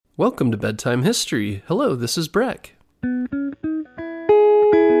Welcome to Bedtime History. Hello, this is Breck.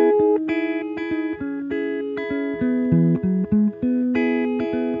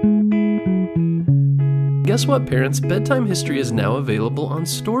 Guess what, parents? Bedtime History is now available on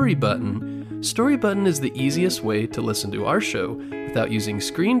Storybutton. Storybutton is the easiest way to listen to our show without using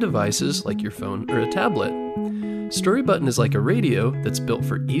screen devices like your phone or a tablet. Storybutton is like a radio that's built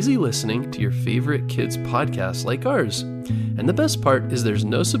for easy listening to your favorite kids' podcasts like ours. And the best part is there's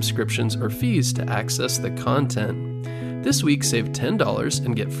no subscriptions or fees to access the content. This week, save $10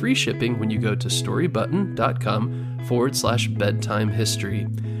 and get free shipping when you go to storybutton.com/bedtime history.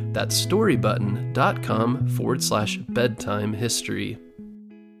 That's storybutton.com/bedtime history.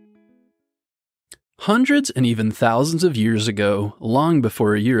 Hundreds and even thousands of years ago, long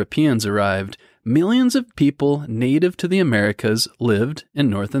before Europeans arrived, millions of people native to the Americas lived in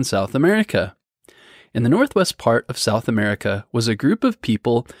North and South America. In the northwest part of South America was a group of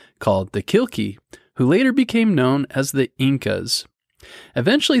people called the Quilchi, who later became known as the Incas.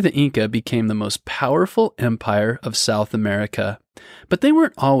 Eventually, the Inca became the most powerful empire of South America, but they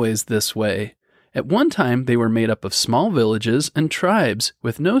weren't always this way. At one time, they were made up of small villages and tribes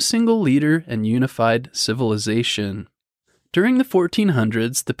with no single leader and unified civilization. During the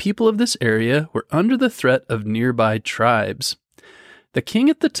 1400s, the people of this area were under the threat of nearby tribes. The king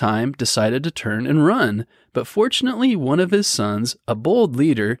at the time decided to turn and run, but fortunately one of his sons, a bold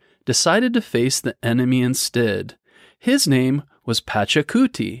leader, decided to face the enemy instead. His name was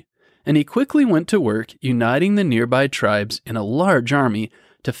Pachacuti, and he quickly went to work uniting the nearby tribes in a large army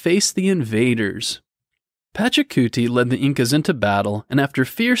to face the invaders. Pachacuti led the Incas into battle, and after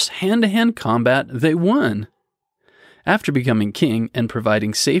fierce hand-to-hand combat, they won. After becoming king and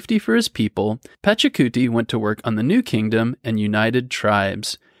providing safety for his people, Pachacuti went to work on the new kingdom and united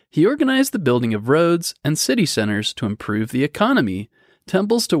tribes. He organized the building of roads and city centers to improve the economy,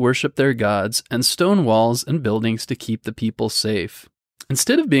 temples to worship their gods, and stone walls and buildings to keep the people safe.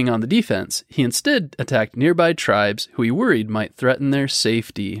 Instead of being on the defense, he instead attacked nearby tribes who he worried might threaten their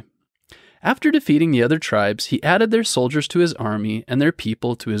safety. After defeating the other tribes, he added their soldiers to his army and their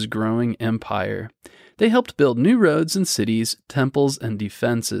people to his growing empire. They helped build new roads and cities, temples, and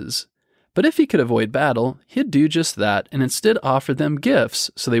defenses. But if he could avoid battle, he'd do just that and instead offer them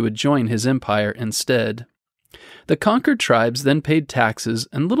gifts so they would join his empire instead. The conquered tribes then paid taxes,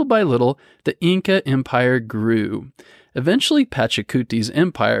 and little by little, the Inca Empire grew. Eventually, Pachacuti's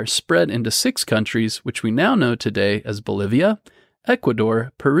empire spread into 6 countries, which we now know today as Bolivia,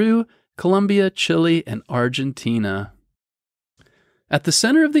 Ecuador, Peru, Colombia, Chile, and Argentina. At the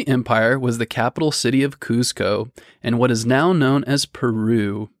center of the empire was the capital city of Cusco, and what is now known as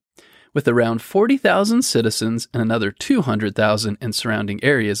Peru. With around 40,000 citizens and another 200,000 in surrounding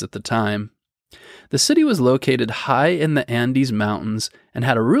areas at the time. The city was located high in the Andes Mountains and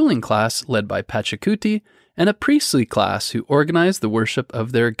had a ruling class led by Pachacuti and a priestly class who organized the worship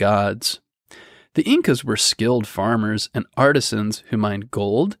of their gods. The Incas were skilled farmers and artisans who mined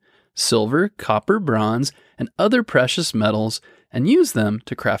gold, silver, copper, bronze, and other precious metals and used them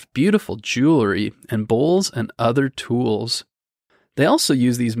to craft beautiful jewelry and bowls and other tools. They also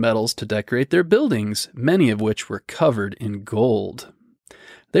used these metals to decorate their buildings, many of which were covered in gold.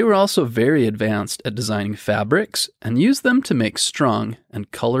 They were also very advanced at designing fabrics and used them to make strong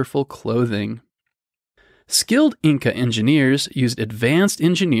and colorful clothing. Skilled Inca engineers used advanced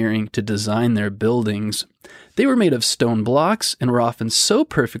engineering to design their buildings. They were made of stone blocks and were often so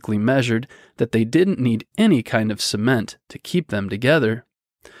perfectly measured that they didn't need any kind of cement to keep them together.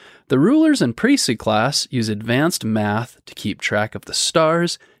 The rulers and priestly class used advanced math to keep track of the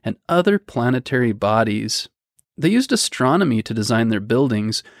stars and other planetary bodies. They used astronomy to design their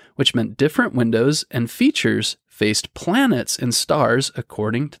buildings, which meant different windows and features faced planets and stars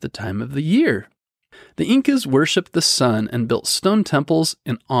according to the time of the year. The Incas worshipped the sun and built stone temples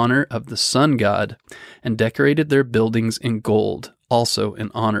in honor of the sun god, and decorated their buildings in gold, also in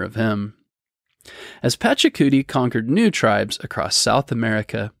honor of him. As Pachacuti conquered new tribes across South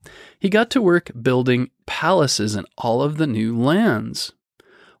America, he got to work building palaces in all of the new lands.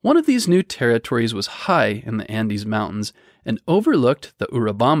 One of these new territories was high in the Andes Mountains and overlooked the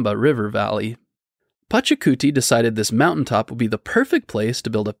Urubamba River Valley. Pachacuti decided this mountaintop would be the perfect place to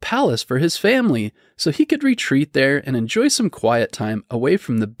build a palace for his family, so he could retreat there and enjoy some quiet time away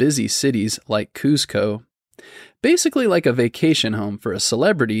from the busy cities like Cusco. Basically like a vacation home for a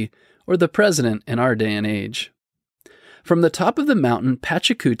celebrity or the president in our day and age. From the top of the mountain,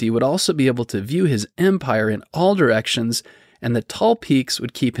 Pachacuti would also be able to view his empire in all directions, and the tall peaks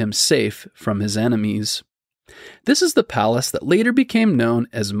would keep him safe from his enemies. This is the palace that later became known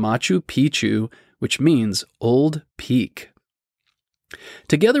as Machu Picchu, which means Old Peak.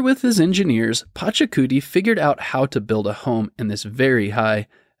 Together with his engineers, Pachacuti figured out how to build a home in this very high,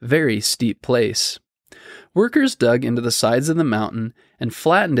 very steep place. Workers dug into the sides of the mountain and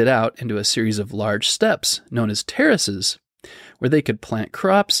flattened it out into a series of large steps known as terraces, where they could plant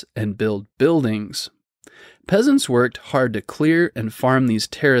crops and build buildings. Peasants worked hard to clear and farm these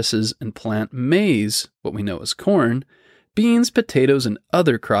terraces and plant maize, what we know as corn, beans, potatoes, and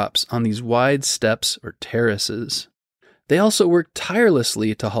other crops on these wide steps or terraces. They also worked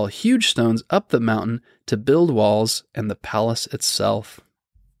tirelessly to haul huge stones up the mountain to build walls and the palace itself.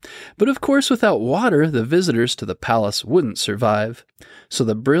 But of course, without water, the visitors to the palace wouldn't survive. So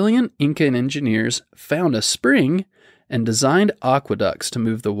the brilliant Incan engineers found a spring and designed aqueducts to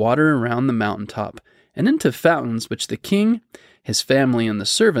move the water around the mountaintop and into fountains which the king, his family, and the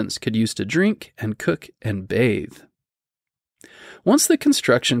servants could use to drink and cook and bathe. Once the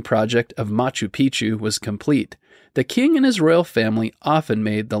construction project of Machu Picchu was complete, the king and his royal family often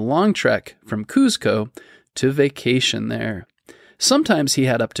made the long trek from Cuzco to vacation there. Sometimes he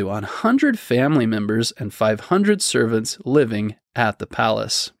had up to 100 family members and 500 servants living at the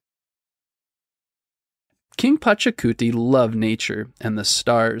palace. King Pachacuti loved nature and the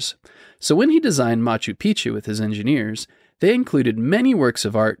stars, so when he designed Machu Picchu with his engineers, they included many works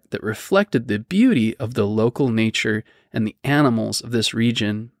of art that reflected the beauty of the local nature and the animals of this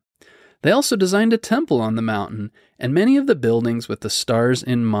region. They also designed a temple on the mountain and many of the buildings with the stars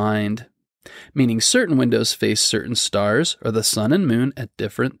in mind, meaning certain windows face certain stars or the sun and moon at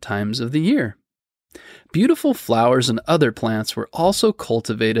different times of the year. Beautiful flowers and other plants were also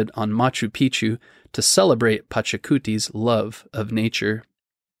cultivated on Machu Picchu to celebrate Pachacuti's love of nature.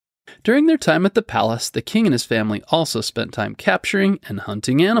 During their time at the palace, the king and his family also spent time capturing and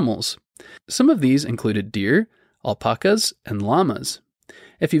hunting animals. Some of these included deer, alpacas, and llamas.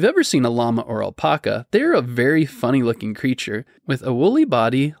 If you've ever seen a llama or alpaca, they are a very funny-looking creature with a woolly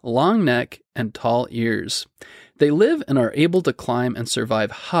body, long neck, and tall ears. They live and are able to climb and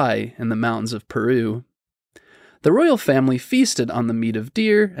survive high in the mountains of Peru. The royal family feasted on the meat of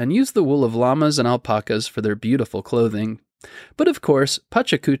deer and used the wool of llamas and alpacas for their beautiful clothing. But of course,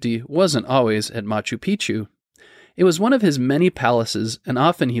 Pachacuti wasn't always at Machu Picchu. It was one of his many palaces, and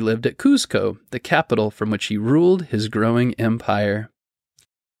often he lived at Cuzco, the capital from which he ruled his growing empire.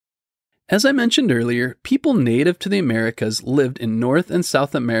 As I mentioned earlier, people native to the Americas lived in North and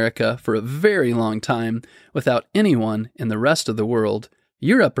South America for a very long time without anyone in the rest of the world,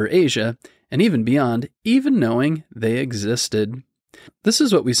 Europe or Asia, and even beyond, even knowing they existed. This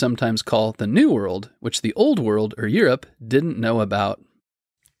is what we sometimes call the New World, which the Old World or Europe didn't know about.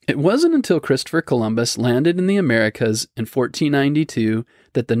 It wasn't until Christopher Columbus landed in the Americas in 1492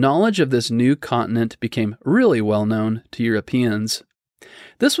 that the knowledge of this new continent became really well known to Europeans.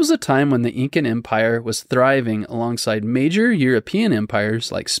 This was a time when the Incan Empire was thriving alongside major European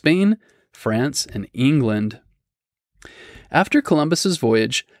empires like Spain, France, and England. After Columbus's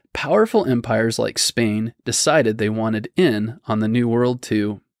voyage, powerful empires like Spain decided they wanted in on the New World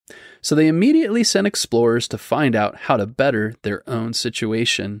too. So they immediately sent explorers to find out how to better their own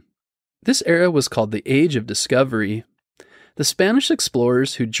situation. This era was called the Age of Discovery. The Spanish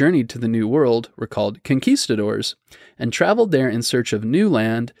explorers who journeyed to the New World were called conquistadors and traveled there in search of new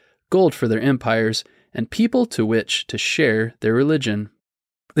land, gold for their empires, and people to which to share their religion.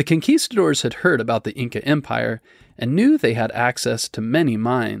 The conquistadors had heard about the Inca Empire and knew they had access to many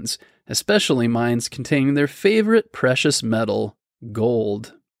mines, especially mines containing their favorite precious metal,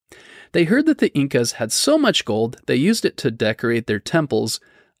 gold. They heard that the Incas had so much gold they used it to decorate their temples,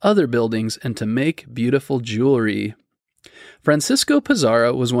 other buildings, and to make beautiful jewelry. Francisco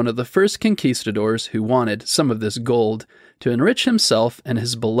Pizarro was one of the first conquistadors who wanted some of this gold to enrich himself and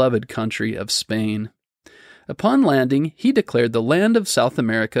his beloved country of Spain. Upon landing, he declared the land of South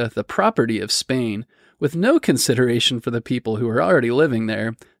America the property of Spain, with no consideration for the people who were already living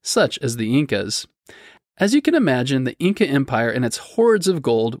there, such as the Incas. As you can imagine, the Inca Empire and its hordes of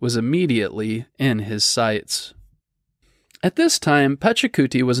gold was immediately in his sights. At this time,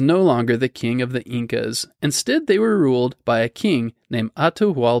 Pachacuti was no longer the king of the Incas. Instead, they were ruled by a king named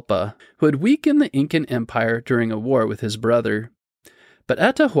Atahualpa, who had weakened the Incan Empire during a war with his brother. But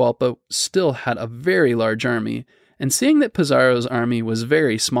Atahualpa still had a very large army, and seeing that Pizarro's army was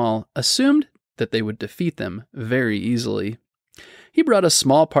very small, assumed that they would defeat them very easily. He brought a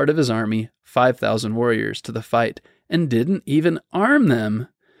small part of his army, 5,000 warriors, to the fight, and didn't even arm them.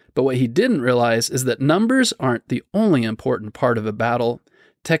 But what he didn't realize is that numbers aren't the only important part of a battle.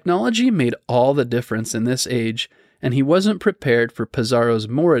 Technology made all the difference in this age, and he wasn't prepared for Pizarro's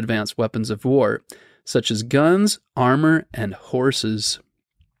more advanced weapons of war, such as guns, armor, and horses.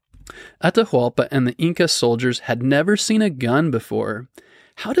 Atahualpa and the Inca soldiers had never seen a gun before.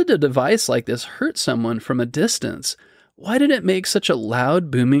 How did a device like this hurt someone from a distance? Why did it make such a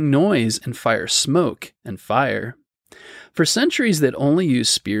loud, booming noise and fire smoke and fire? For centuries, they'd only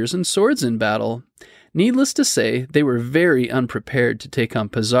used spears and swords in battle. Needless to say, they were very unprepared to take on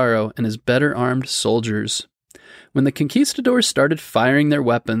Pizarro and his better-armed soldiers. When the conquistadors started firing their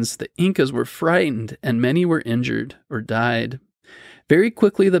weapons, the Incas were frightened and many were injured or died. Very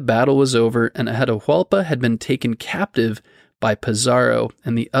quickly, the battle was over and Atahualpa had been taken captive by Pizarro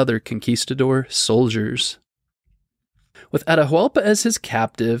and the other conquistador soldiers. With Atahualpa as his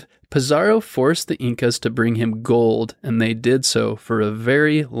captive, Pizarro forced the Incas to bring him gold, and they did so for a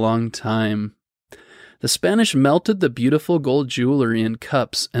very long time. The Spanish melted the beautiful gold jewelry in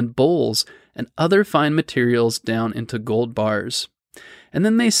cups and bowls and other fine materials down into gold bars, and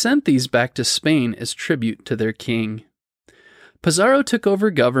then they sent these back to Spain as tribute to their king. Pizarro took over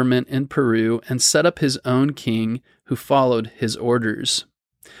government in Peru and set up his own king, who followed his orders.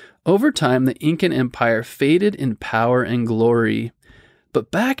 Over time, the Incan Empire faded in power and glory, but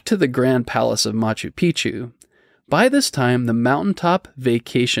back to the grand palace of Machu Picchu. By this time, the mountaintop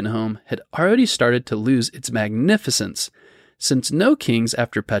vacation home had already started to lose its magnificence, since no kings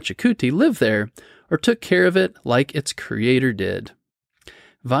after Pachacuti lived there or took care of it like its creator did.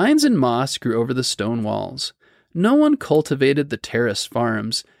 Vines and moss grew over the stone walls. No one cultivated the terrace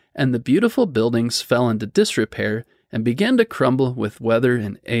farms, and the beautiful buildings fell into disrepair and began to crumble with weather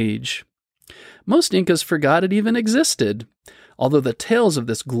and age. Most Incas forgot it even existed, although the tales of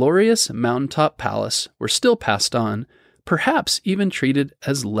this glorious mountaintop palace were still passed on, perhaps even treated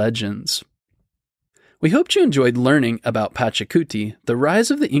as legends. We hoped you enjoyed learning about Pachacuti, the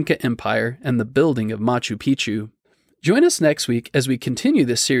rise of the Inca Empire, and the building of Machu Picchu. Join us next week as we continue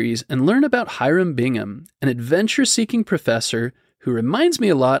this series and learn about Hiram Bingham, an adventure-seeking professor who reminds me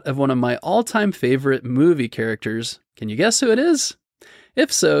a lot of one of my all-time favorite movie characters. Can you guess who it is?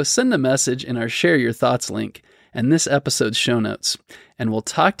 If so, send a message in our Share Your Thoughts link and this episode's show notes, and we'll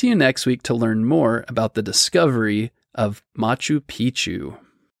talk to you next week to learn more about the discovery of Machu Picchu.